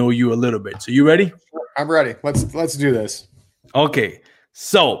get to know you a little bit. So you ready? I'm ready. Let's do this. Okay.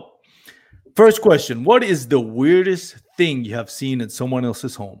 So first question, what is the weirdest thing you have seen in someone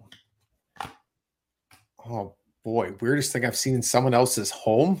else's home? Oh, boy, weirdest thing I've seen in someone else's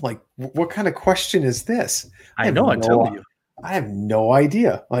home? Like, what kind of question is this? I tell you. I have no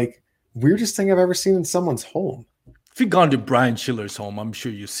idea. Like, weirdest thing I've ever seen in someone's home. If you've gone to Brian Schiller's home, I'm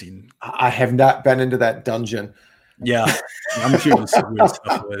sure you've seen. I have not been into that dungeon. Yeah, I'm sure you've seen weird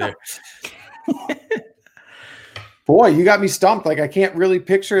stuff over there. Boy, you got me stumped. Like, I can't really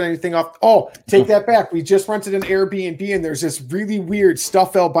picture anything off. Oh, take that back. We just rented an Airbnb, and there's this really weird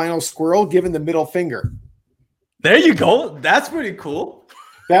stuffed albino squirrel giving the middle finger. There you go. That's pretty cool.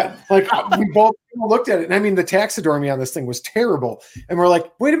 That, like, we both looked at it. And the taxidermy on this thing was terrible. And we're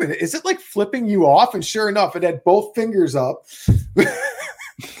like, wait a minute, is it like flipping you off? And sure enough, it had both fingers up.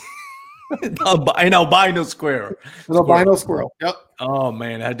 An albino squirrel. An albino squirrel. Yep. Oh,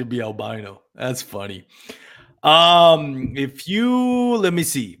 man, it had to be albino. That's funny. Let me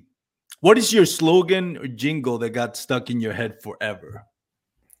see. What is your slogan or jingle that got stuck in your head forever?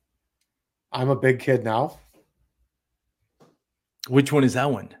 I'm a big kid now. Which one is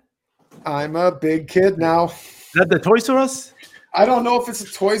that one? I'm a big kid now. Is that the Toys R Us? I don't know if it's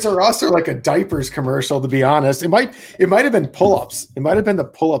a Toys R Us or like a diapers commercial, to be honest. It might have been pull-ups. It might have been the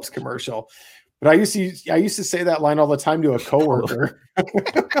pull-ups commercial. But I used to say that line all the time to a coworker.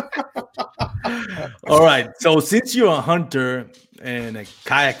 All right. So since you're a hunter and a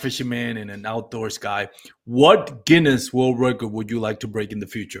kayak fisherman and an outdoors guy, what Guinness World Record would you like to break in the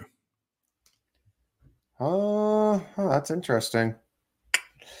future? That's interesting.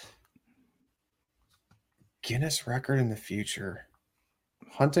 Guinness record in the future.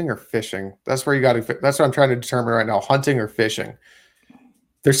 Hunting or fishing? That's where that's what I'm trying to determine right now. Hunting or fishing?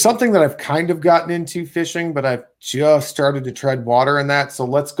 There's something that I've kind of gotten into fishing, but I've just started to tread water in that. So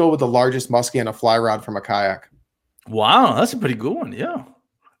let's go with the largest muskie and a fly rod from a kayak. Wow, that's a pretty good one. Yeah.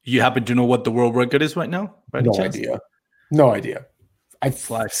 You happen to know what the world record is right now? No idea. I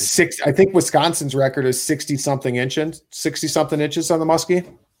think Wisconsin's record is 60-something inches on the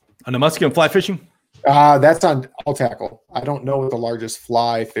muskie. On the muskie and fly fishing? That's on all tackle. I don't know what the largest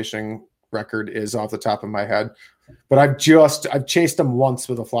fly fishing record is off the top of my head, but I've chased them once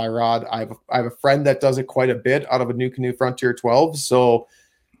with a fly rod. I have a friend that does it quite a bit out of a New Canoe Frontier 12. So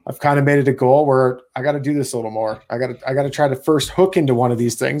I've kind of made it a goal where I got to do this a little more. I got to try to first hook into one of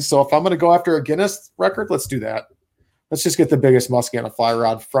these things. So if I'm going to go after a Guinness record, let's do that. Let's just get the biggest muskie on a fly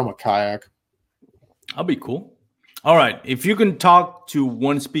rod from a kayak. That'll be cool. All right. If you can talk to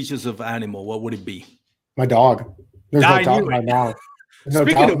one species of animal, what would it be? My dog. There's no doubt in my mind. No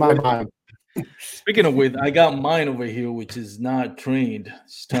doubt in my mind. Speaking of which, I got mine over here, which is not trained.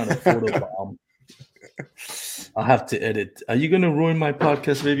 It's trying to photobomb. I'll have to edit. Are you going to ruin my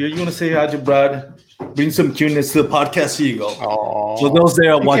podcast, baby? Are you going to say hi to Brad? Bring some cuteness to the podcast. Here you go. Aww. For those that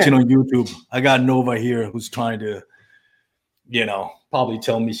are watching on YouTube, I got Nova here who's trying to, probably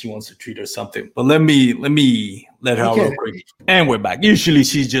tell me she wants to treat her something. But let me let her out real quick. And we're back. Usually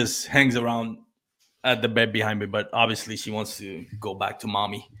she just hangs around at the bed behind me, but obviously she wants to go back to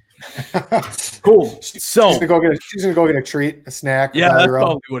mommy. Cool. So she's gonna go get a treat, a snack. Yeah, that's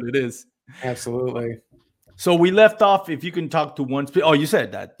probably what it is. Absolutely. So we left off. If you can talk to one. Oh, you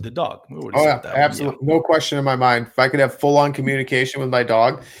said that the dog. Absolutely, no question in my mind. If I could have full-on communication with my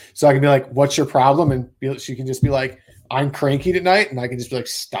dog, so I can be like, "What's your problem?" and she can just be like, "I'm cranky tonight," and I can just be like,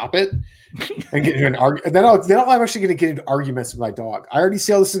 "Stop it," and get into an argument. Then I'm actually going to get into arguments with my dog. I already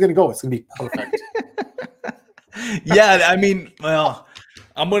see how this is going to go. It's going to be perfect. Yeah, I mean, well,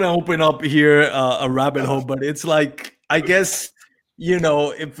 I'm going to open up here a rabbit hole, but it's like, I guess,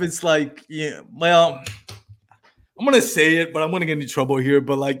 if it's like, well, I'm gonna say it, but I'm gonna get into trouble here.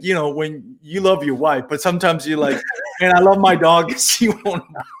 But like, when you love your wife, but sometimes you're like, man, I love my dog. She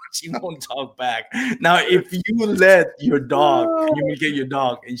won't talk back. Now, if you let your dog communicate your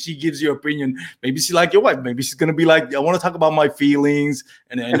dog, and she gives you opinion, maybe she like your wife. Maybe she's gonna be like, I want to talk about my feelings,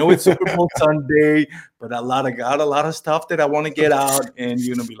 and I know it's Super Bowl Sunday, but got a lot of stuff that I want to get out, and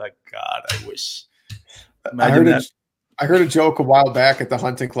you're gonna be like, God, I wish. Imagine that. I heard a joke a while back at the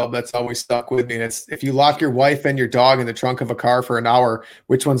hunting club that's always stuck with me. And it's, if you lock your wife and your dog in the trunk of a car for an hour,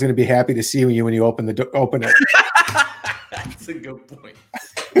 which one's going to be happy to see you when you open it? That's a good point.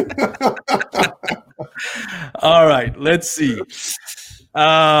 All right, let's see.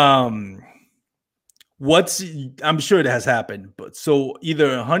 I'm sure it has happened, but so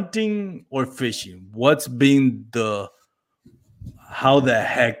either hunting or fishing, what's been how the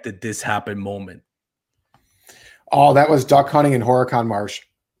heck did this happen moment? Oh, that was duck hunting in Horicon Marsh.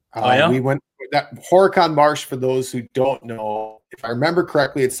 Yeah? We went that Horicon Marsh. For those who don't know, if I remember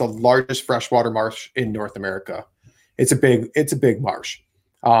correctly, it's the largest freshwater marsh in North America. It's a big marsh.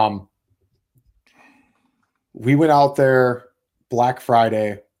 We went out there Black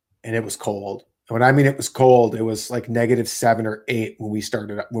Friday, and it was cold. And when I mean it was cold, it was like -7 or 8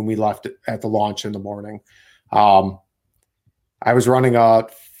 when we left at the launch in the morning. I was running a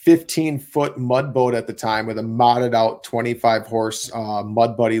 15-foot mud boat at the time with a modded out 25 horse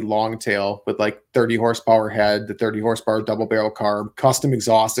Mud Buddy longtail with like 30 horsepower head, the 30 horsepower double barrel carb, custom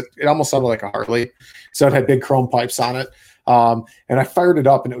exhaust. It almost sounded like a Harley. So it had big chrome pipes on it. And I fired it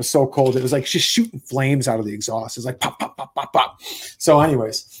up, and it was so cold. It was like just shooting flames out of the exhaust. It was like pop, pop, pop, pop, pop. So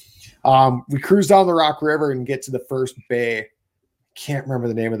anyways, we cruise down the Rock River and get to the first bay. Can't remember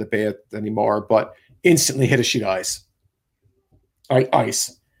the name of the bay anymore, but instantly hit a sheet of ice.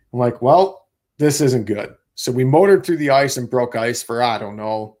 Ice. I'm like, well, this isn't good. So we motored through the ice and broke ice for, I don't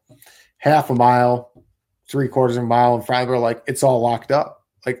know, half a mile, 3/4 of a mile. And finally, we're like, it's all locked up.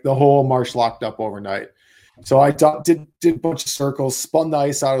 Like the whole marsh locked up overnight. So I did a bunch of circles, spun the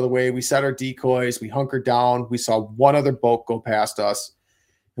ice out of the way. We set our decoys. We hunkered down. We saw one other boat go past us.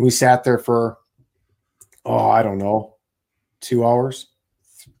 And we sat there for, I don't know, 2 hours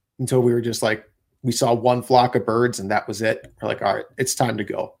until we were just like, we saw one flock of birds, and that was it. We're like, all right, it's time to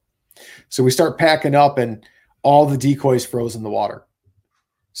go. So we start packing up, and all the decoys froze in the water.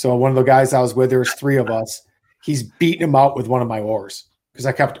 So one of the guys I was with, there was 3 of us. He's beating him out with one of my oars because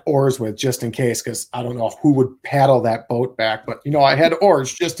I kept oars with just in case, because I don't know who would paddle that boat back. But, I had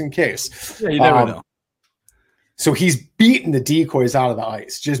oars just in case. Yeah, you never know. So he's beating the decoys out of the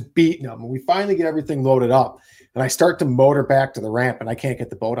ice, just beating them. And we finally get everything loaded up. And I start to motor back to the ramp, and I can't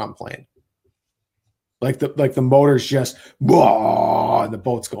get the boat on plane. Like the motor's just, whoa, and the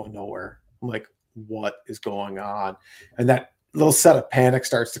boat's going nowhere. I'm like, what is going on? And that little set of panic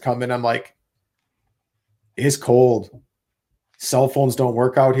starts to come in. I'm like, it's cold. Cell phones don't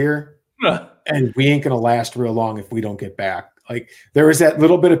work out here. And we ain't going to last real long if we don't get back. Like there was that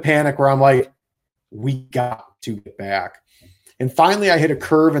little bit of panic where I'm like, we got to get back. And finally I hit a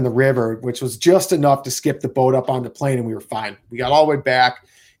curve in the river, which was just enough to skip the boat up on the plane, and we were fine. We got all the way back,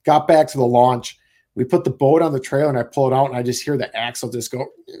 got back to the launch. We put the boat on the trailer, and I pull it out, and I just hear the axle just go,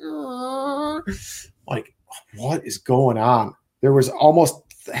 like, what is going on? There was almost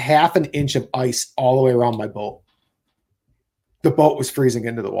half an inch of ice all the way around my boat. The boat was freezing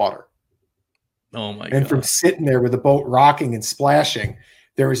into the water. Oh my God. And from sitting there with the boat rocking and splashing,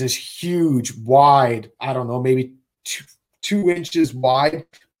 there was this huge, wide, I don't know, maybe two inches wide,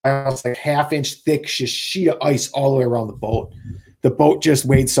 almost like half-inch thick, just sheet of ice all the way around the boat. The boat just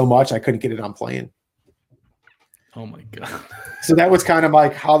weighed so much I couldn't get it on plane. Oh my God. So that was kind of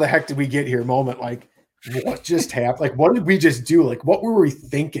like, how the heck did we get here moment? Like, what just happened? Like, what did we just do? Like, what were we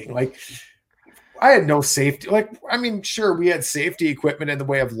thinking? Like, I had no safety. Like, I mean, sure, we had safety equipment in the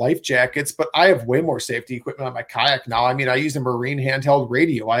way of life jackets, but I have way more safety equipment on my kayak now. I mean, I use a marine handheld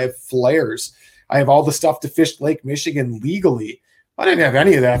radio. I have flares. I have all the stuff to fish Lake Michigan legally. I didn't have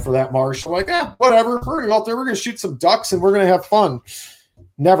any of that for that marsh. I'm like, whatever. We're going to go out there. We're going to shoot some ducks, and we're going to have fun.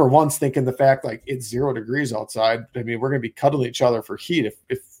 Never once thinking the fact, like, it's 0 degrees outside. I mean, we're going to be cuddling each other for heat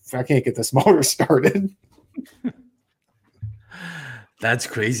if I can't get this motor started. That's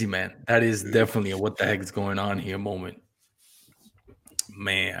crazy, man. That is definitely a what the heck is going on here moment.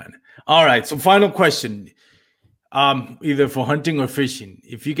 Man. All right. So final question. Either for hunting or fishing.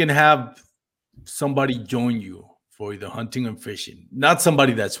 If you can have somebody join you for either hunting or fishing, not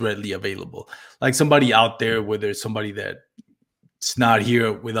somebody that's readily available, like somebody out there, whether it's somebody that's not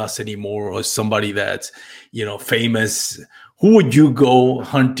here with us anymore or somebody that's, famous, who would you go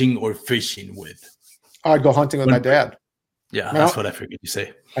hunting or fishing with? I'd go hunting with my dad. Yeah, that's what I figured you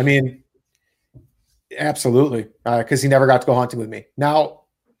say. I mean, absolutely, because he never got to go hunting with me. Now,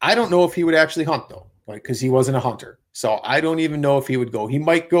 I don't know if he would actually hunt though, like because he wasn't a hunter. So I don't even know if he would go. He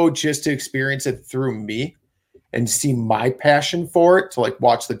might go just to experience it through me and see my passion for it, to like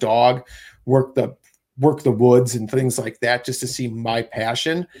watch the dog work the woods and things like that, just to see my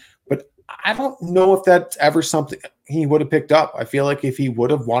passion. But I don't know if that's ever something he would have picked up. I feel like if he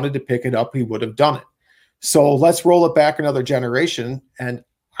would have wanted to pick it up, he would have done it. So let's roll it back another generation. And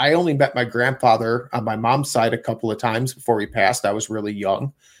I only met my grandfather on my mom's side a couple of times before he passed. I was really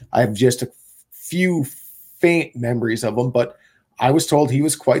young. I have just a few faint memories of him, but I was told he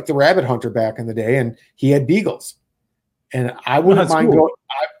was quite the rabbit hunter back in the day, and he had beagles. And I wouldn't mind going.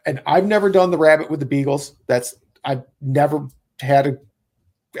 And I've never done the rabbit with the beagles. I've never met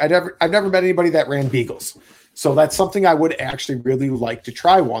anybody that ran beagles. So that's something I would actually really like to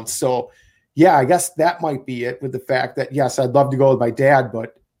try once. So yeah, I guess that might be it, with the fact that, yes, I'd love to go with my dad,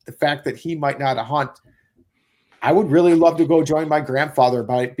 but the fact that he might not hunt, I would really love to go join my grandfather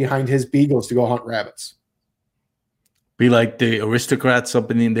behind his beagles to go hunt rabbits. Be like the aristocrats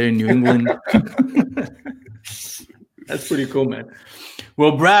up in there in New England. That's pretty cool, man.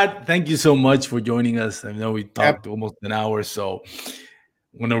 Well, Brad, thank you so much for joining us. I know we talked almost an hour, so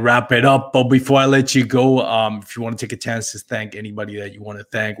I'm going to wrap it up. But before I let you go, if you want to take a chance to thank anybody that you want to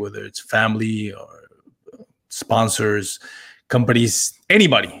thank, whether it's family or sponsors, companies,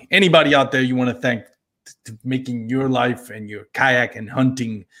 anybody out there you want to thank to making your life and your kayak and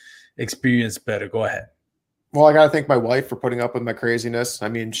hunting experience better, go ahead. Well, I got to thank my wife for putting up with my craziness. I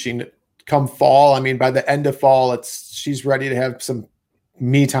mean, come fall, by the end of fall, she's ready to have some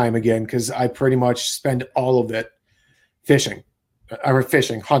me time again, because I pretty much spend all of it hunting.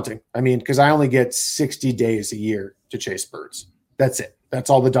 Because I only get 60 days a year to chase birds. That's it. That's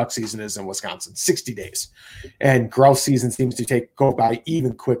all the duck season is in Wisconsin, 60 days. And grouse season seems to go by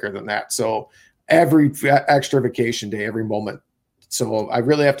even quicker than that. So every extra vacation day, every moment. So I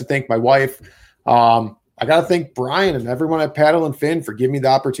really have to thank my wife. I got to thank Brian and everyone at Paddle and Fin for giving me the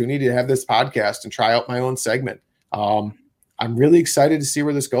opportunity to have this podcast and try out my own segment. I'm really excited to see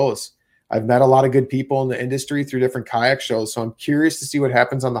where this goes. I've met a lot of good people in the industry through different kayak shows, so I'm curious to see what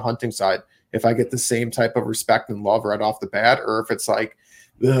happens on the hunting side. If I get the same type of respect and love right off the bat, or if it's like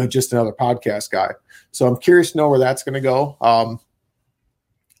just another podcast guy. So I'm curious to know where that's going to go.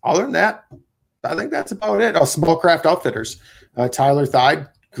 Other than that, I think that's about it. Small Craft Outfitters. Tyler Thide,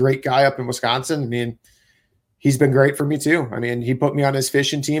 great guy up in Wisconsin. He's been great for me too. He put me on his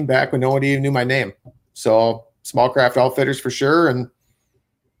fishing team back when nobody even knew my name. So Small Craft Outfitters for sure. And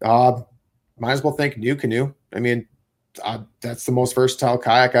might as well thank New Canoe. That's the most versatile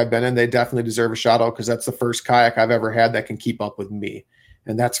kayak I've been in. They definitely deserve a shout out, because that's the first kayak I've ever had that can keep up with me.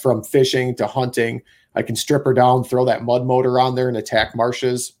 And that's from fishing to hunting. I can strip her down, throw that mud motor on there and attack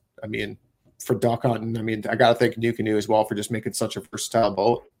marshes. For duck hunting, I got to thank New Canoe as well for just making such a versatile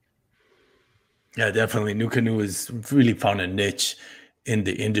boat. Yeah, definitely. New Canoe has really found a niche in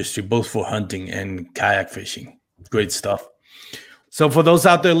the industry, both for hunting and kayak fishing. Great stuff. So for those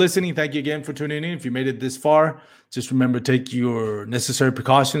out there listening, thank you again for tuning in. If you made it this far, just remember, take your necessary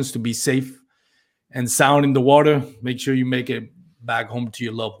precautions to be safe and sound in the water. Make sure you make it back home to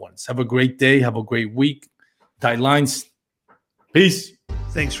your loved ones. Have a great day. Have a great week. Tight lines. Peace.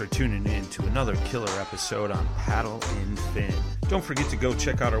 Thanks for tuning in to another killer episode on Paddle and Fin. Don't forget to go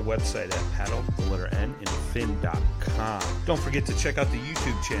check out our website at paddle_and_fin.com. Don't forget to check out the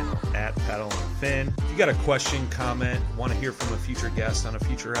YouTube channel at Paddle and Fin. If you got a question, comment, want to hear from a future guest on a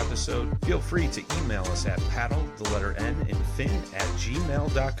future episode, feel free to email us at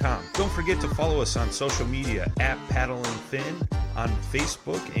paddle_and_fin@gmail.com. Don't forget to follow us on social media at Paddle and Fin on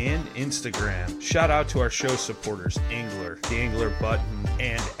Facebook and Instagram. Shout out to our show supporters, Angler. The Angler button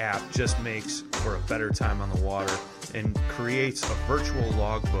and app just makes for a better time on the water and creates a virtual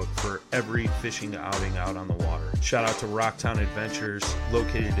logbook for every fishing outing out on the water. Shout out to Rocktown Adventures,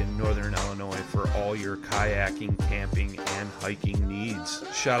 located in Northern Illinois, for all your kayaking, camping, and hiking needs.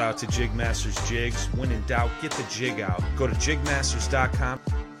 Shout out to Jigmasters Jigs. When in doubt, get the jig out. Go to jigmasters.com.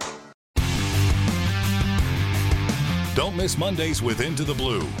 Don't miss Mondays with Into the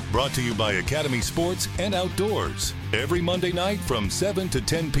Blue, brought to you by Academy Sports and Outdoors. Every Monday night from 7 to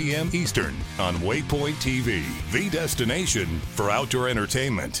 10 p.m. Eastern on Waypoint TV, the destination for outdoor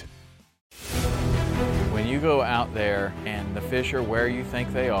entertainment. When you go out there and the fish are where you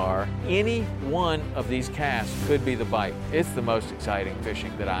think they are, any one of these casts could be the bite. It's the most exciting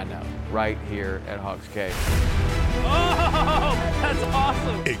fishing that I know, right here at Hawks Cave. Oh, that's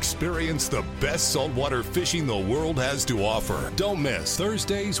awesome. Experience the best saltwater fishing the world has to offer. Don't miss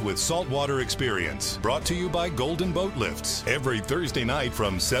Thursdays with Saltwater Experience, brought to you by Golden Boat Lifts, every Thursday night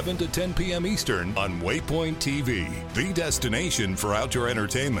from 7 to 10 p.m. Eastern on Waypoint TV, the destination for outdoor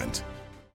entertainment.